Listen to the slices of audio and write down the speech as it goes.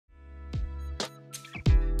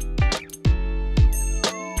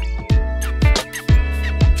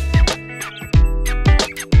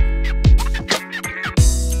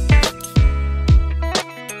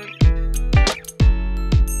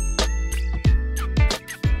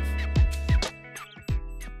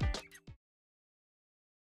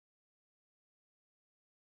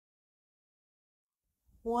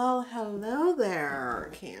Well, hello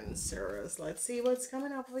there, Cancers. Let's see what's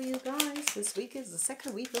coming up for you guys. This week is the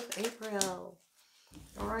second week of April.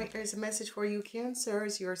 All right, here's a message for you,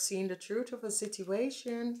 Cancers. You're seeing the truth of a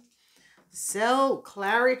situation. So,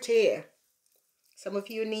 clarity. Some of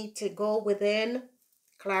you need to go within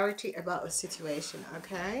clarity about a situation,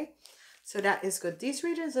 okay? So that is good. These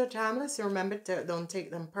readings are timeless. So remember, don't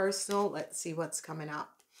take them personal. Let's see what's coming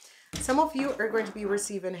up. Some of you are going to be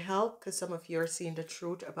receiving help because some of you are seeing the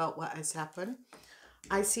truth about what has happened.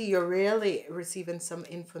 I see you're really receiving some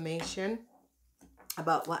information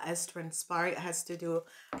about what has transpired. It has to do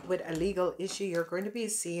with a legal issue. You're going to be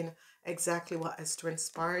seeing exactly what has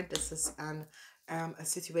transpired. This is a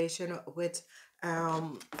situation with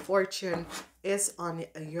fortune is on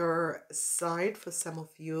your side for some of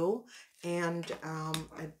you, and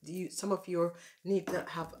some of you need to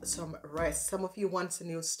have some rest. Some of you want a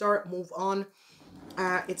new start, move on.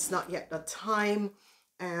 It's not yet the time.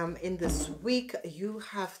 In this week, you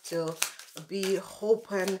have to be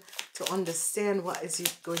open to understand what is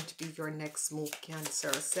going to be your next move,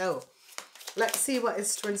 Cancer. So let's see what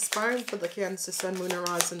is transpiring for the Cancer Sun, Moon, and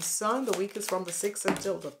Rising Sun. The week is from the 6th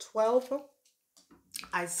until the 12th.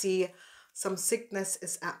 I see some sickness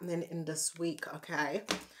is happening in this week, okay?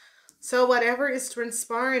 So whatever is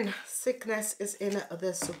transpiring, sickness is in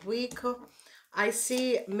this week. I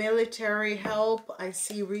see military help. I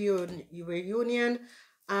see reunion.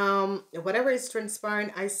 Whatever is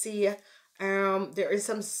transpiring, I see there is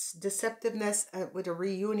some deceptiveness with a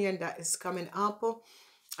reunion that is coming up.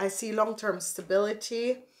 I see long-term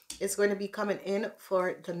stability is going to be coming in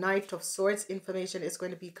for the Knight of Swords. Information is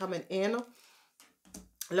going to be coming in.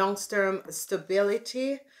 Long-term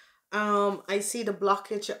stability. I see the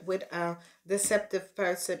blockage with a deceptive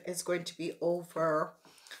person is going to be over.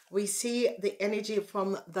 We see the energy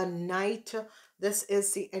from the Knight. This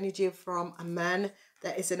is the energy from a man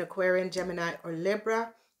that is in Aquarian, Gemini, or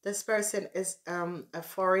Libra. This person is a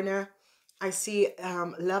foreigner. I see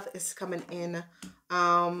love is coming in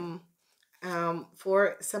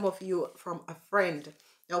for some of you from a friend.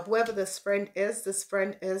 Now, whoever this friend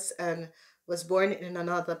is and was born in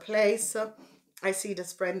another place. I see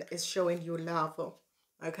this friend is showing you love.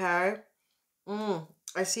 Okay.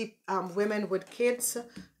 I see women with kids.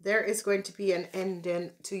 There is going to be an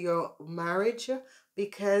ending to your marriage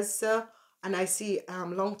because, and I see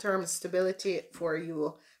long-term stability for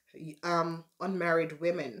you unmarried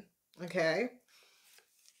women. Okay.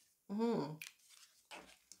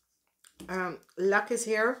 Luck is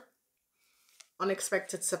here.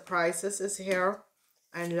 Unexpected surprises is here.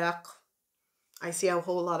 And luck. I see a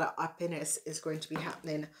whole lot of happiness is going to be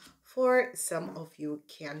happening for some of you,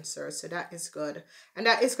 Cancer. So that is good. And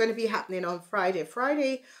that is going to be happening on Friday.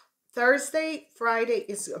 Thursday, Friday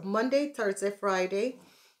is Monday, Thursday, Friday.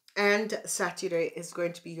 And Saturday is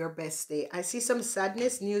going to be your best day. I see some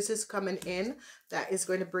sadness. News is coming in. That is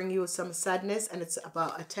going to bring you some sadness. And it's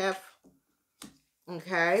about a theft.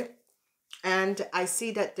 Okay. And I see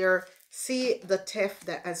that the theft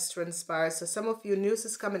that has transpired. So some of you, news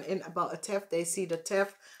is coming in about a theft. They see the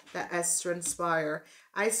theft that has transpired.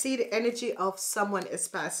 I see the energy of someone is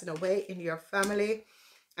passing away in your family.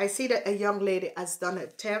 I see that a young lady has done a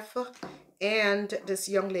theft, and this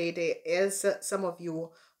young lady is some of you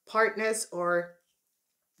partners or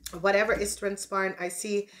whatever is transpiring. I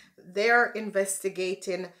see they're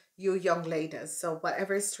investigating you young ladies. So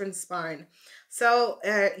whatever is transpiring. So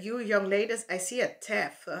you young ladies, I see a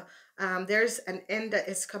theft. There's an end that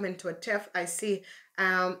is coming to a theft. I see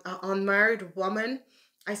an unmarried woman.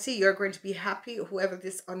 I see you're going to be happy. Whoever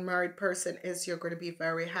this unmarried person is, you're going to be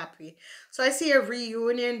very happy. So I see a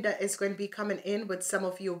reunion that is going to be coming in with some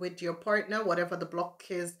of you with your partner, whatever the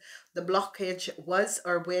blockage was,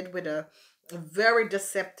 or with a very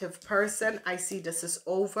deceptive person. I see this is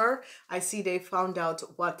over. I see they found out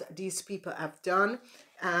what these people have done.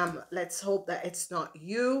 Let's hope that it's not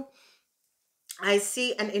you. I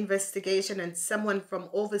see an investigation and someone from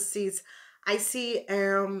overseas. I see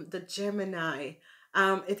the Gemini.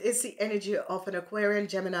 It is the energy of an Aquarian,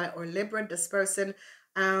 Gemini, or Libra. This person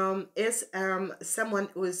is someone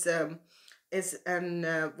who is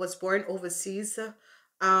was born overseas.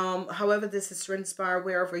 However, this is transpired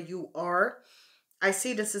wherever you are. I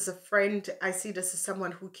see this as a friend. I see this as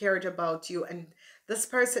someone who cared about you, and this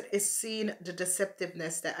person is seeing the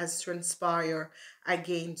deceptiveness that has transpired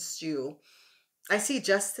against you. I see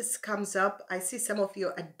justice comes up. I see some of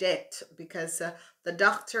you a debt because the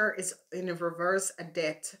doctor is in reverse, a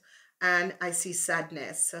debt, and I see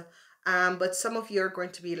sadness. But some of you are going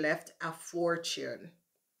to be left a fortune.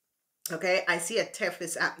 Okay, I see a theft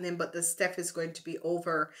is happening, but this theft is going to be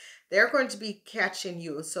over. They're going to be catching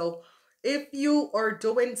you. So If you are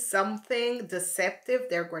doing something deceptive,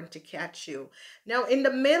 they're going to catch you. Now, in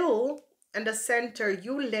the middle and the center,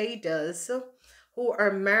 you ladies who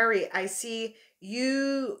are married, I see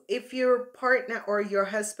you, if your partner or your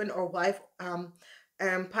husband or wife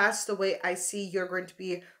passed away, I see you're going to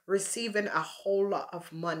be receiving a whole lot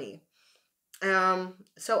of money.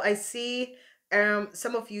 So I see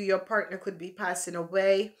some of you, your partner could be passing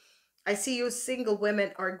away. I see you single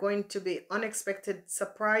women are going to be unexpected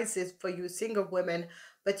surprises for you single women,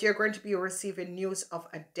 but you're going to be receiving news of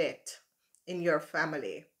a death in your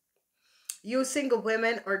family. You single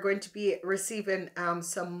women are going to be receiving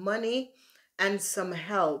some money and some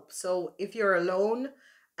help. So if you're alone,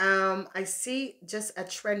 I see just a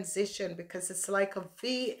transition because it's like a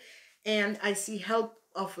V, and I see help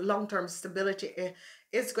of long-term stability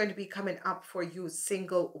is going to be coming up for you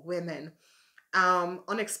single women.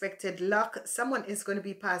 Unexpected luck, someone is going to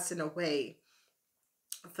be passing away.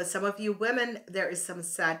 For some of you women, there is some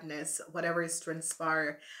sadness, whatever is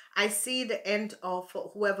transpired. I see the end of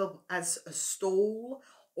whoever has stole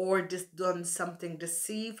or just done something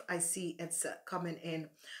deceive. I see it's coming in.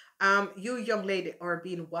 You young lady are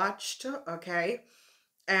being watched, okay?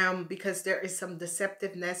 Because there is some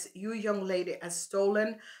deceptiveness. You young lady has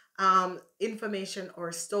stolen information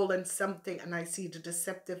or stolen something, and I see the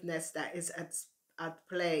deceptiveness that is at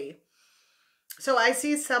play. So I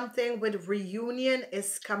see something with reunion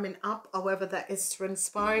is coming up. However, that is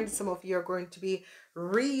transpiring. Some of you are going to be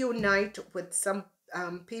reunite with some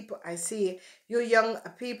people. I see you young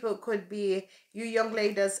people could be, you young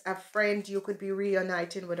ladies, a friend. You could be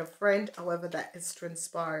reuniting with a friend. However, that is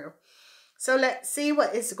transpired. So let's see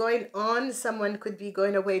what is going on. Someone could be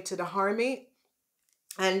going away to the army.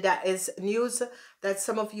 And that is news that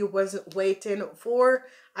some of you wasn't waiting for.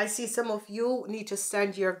 I see some of you need to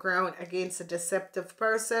stand your ground against a deceptive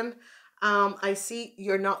person. I see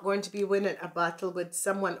you're not going to be winning a battle with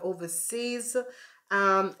someone overseas.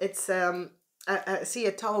 I see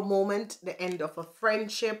a tower moment, the end of a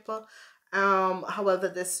friendship. However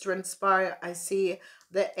this transpire, I see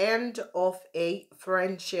the end of a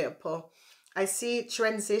friendship. I see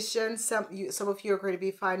transition. Some of you are going to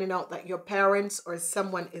be finding out that your parents or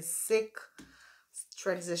someone is sick.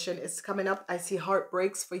 Transition is coming up. I see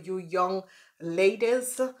heartbreaks for you young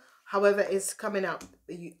ladies. However, it's coming up.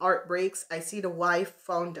 Heartbreaks. I see the wife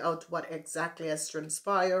found out what exactly has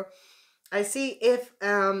transpired. I see if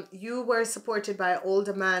you were supported by an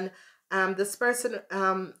older man, this person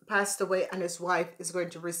passed away and his wife is going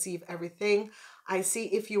to receive everything. I see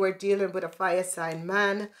if you were dealing with a fire sign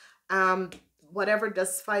man, whatever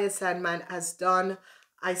this fire sign man has done,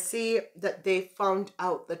 I see that they found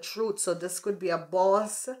out the truth. So this could be a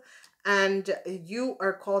boss and you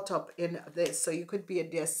are caught up in this. So you could be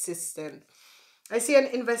the assistant. I see an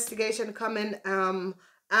investigation coming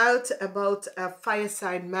out about a fire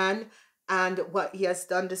sign man and what he has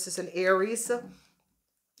done. This is an Aries.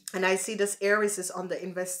 And I see this Aries is on the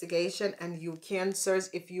investigation, and you Cancers,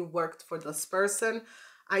 if you worked for this person.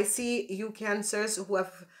 I see you Cancers who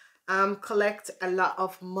have collect a lot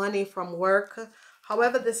of money from work.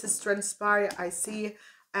 However, this is transpired. I see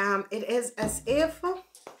it is as if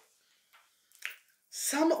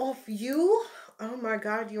some of you, oh my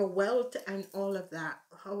God, your wealth and all of that.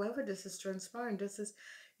 However, this is transpiring. This is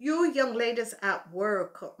you young ladies at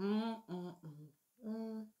work.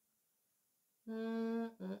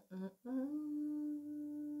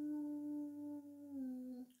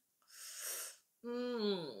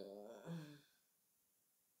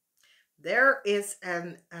 There is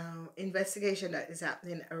an investigation that is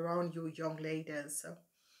happening around you young ladies.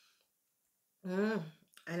 And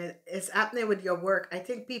it's happening with your work. I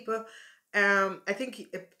think people, I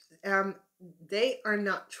think they are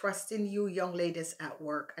not trusting you young ladies at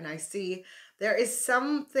work. And I see there is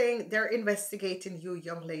something, they're investigating you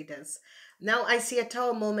young ladies. Now I see a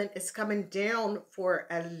tower moment is coming down for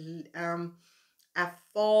a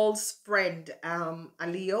false friend, a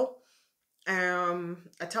Leo.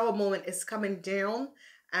 A tower moment is coming down.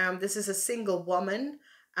 This is a single woman.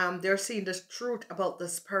 They're seeing the truth about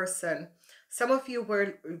this person. Some of you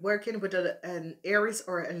were working with an Aries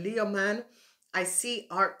or a Leo man. I see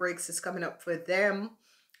heartbreaks is coming up for them.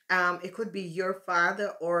 It could be your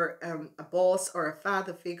father or a boss or a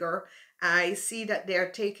father figure. I see that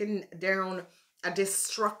they're taking down a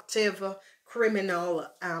destructive criminal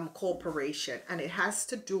corporation, and it has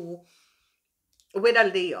to do with a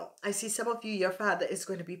Leo. I see some of you, your father is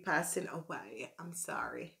going to be passing away. I'm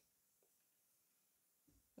sorry.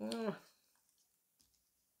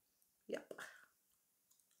 Yep.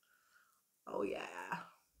 Oh, yeah.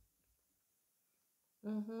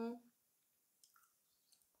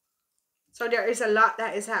 So there is a lot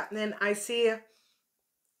that is happening. I see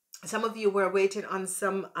some of you were waiting on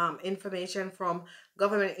some information from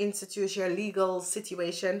government institution, legal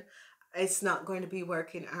situation. It's not going to be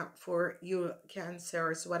working out for you,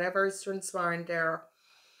 Cancers. Whatever is transpiring there.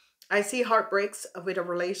 I see heartbreaks with a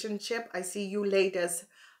relationship. I see you ladies.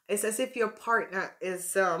 It's as if your partner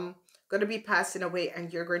is going to be passing away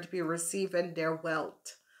and you're going to be receiving their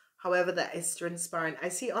wealth. However, that is transpiring. I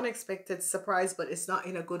see unexpected surprise, but it's not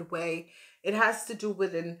in a good way. It has to do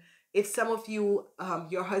with if some of you,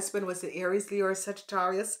 your husband was an Aries, Leo, or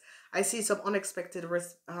Sagittarius. I see some unexpected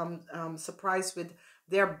surprise with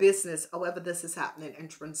their business. However, this is happening and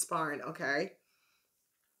transpiring. Okay.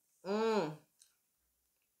 Mm.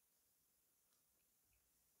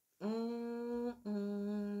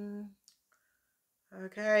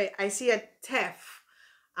 Okay, I see a theft.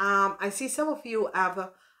 I see some of you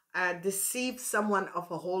have deceived someone of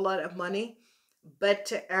a whole lot of money,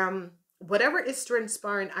 but whatever is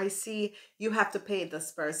transpiring, I see you have to pay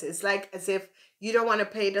this person. It's like as if you don't want to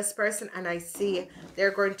pay this person, and I see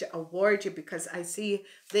they're going to award you because I see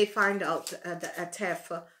they find out that a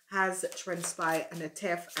theft has transpired and a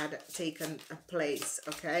theft had taken place.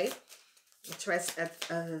 Okay. A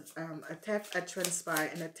theft had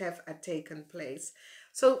transpired and a theft had taken place.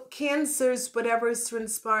 So Cancers, whatever is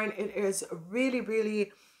transpiring, it is really,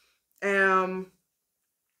 really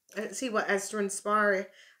let's see what has transpired.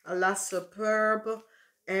 A lot superb.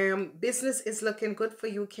 Business is looking good for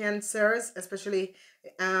you, Cancers, especially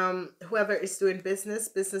whoever is doing business.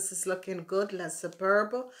 Business is looking good, less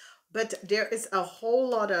superb. But there is a whole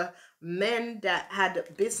lot of men that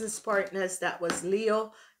had business partners that was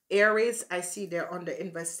Leo, Aries. I see they're under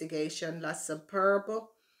investigation, less superb.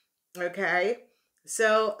 Okay.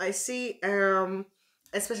 So I see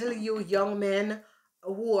especially you young men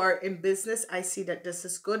who are in business, I see that this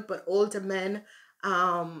is good, but older men,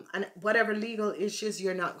 and whatever legal issues,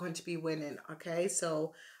 you're not going to be winning. Okay.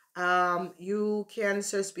 So you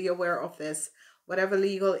Cancers, be aware of this, whatever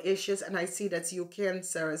legal issues, and I see that's you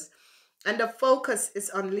Cancers, and the focus is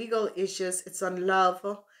on legal issues. It's on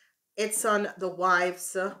love. It's on the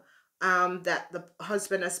wives that the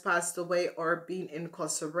husband has passed away or been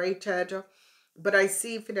incarcerated. But I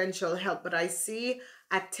see financial help. But I see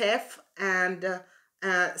a theft, and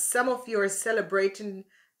some of you are celebrating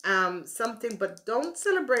something, but don't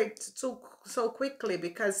celebrate so quickly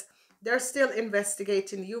because they're still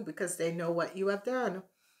investigating you because they know what you have done.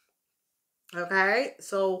 Okay,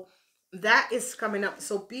 so that is coming up.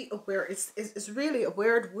 So be aware. It's really a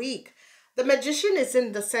weird week. The Magician is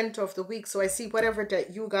in the center of the week. So I see whatever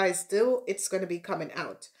that you guys do, it's going to be coming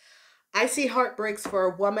out. I see heartbreaks for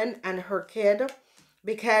a woman and her kid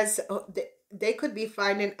because they could be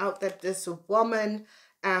finding out that this woman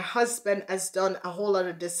husband has done a whole lot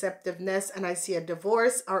of deceptiveness, and I see a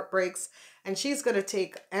divorce, heartbreaks, and she's going to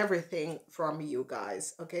take everything from you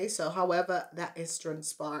guys. Okay, so however that is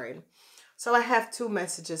transpiring. So I have two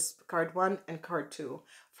messages, card 1 and card 2.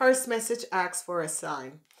 First message asks for a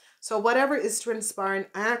sign. So whatever is transpiring,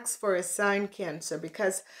 ask for a sign, Cancer,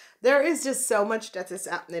 because there is just so much that is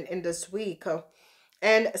happening in this week.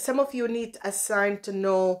 And some of you need a sign to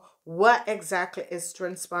know what exactly is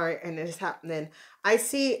transpiring and is happening. I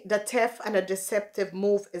see the theft and a deceptive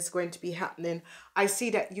move is going to be happening. I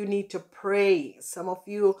see that you need to pray. Some of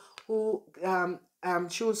you who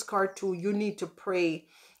choose card 2, you need to pray.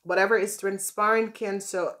 Whatever is transpiring,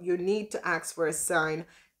 Cancer, you need to ask for a sign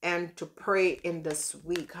and to pray in this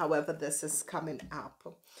week, however this is coming up.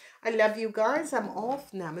 I love you guys. I'm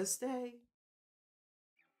off. Namaste.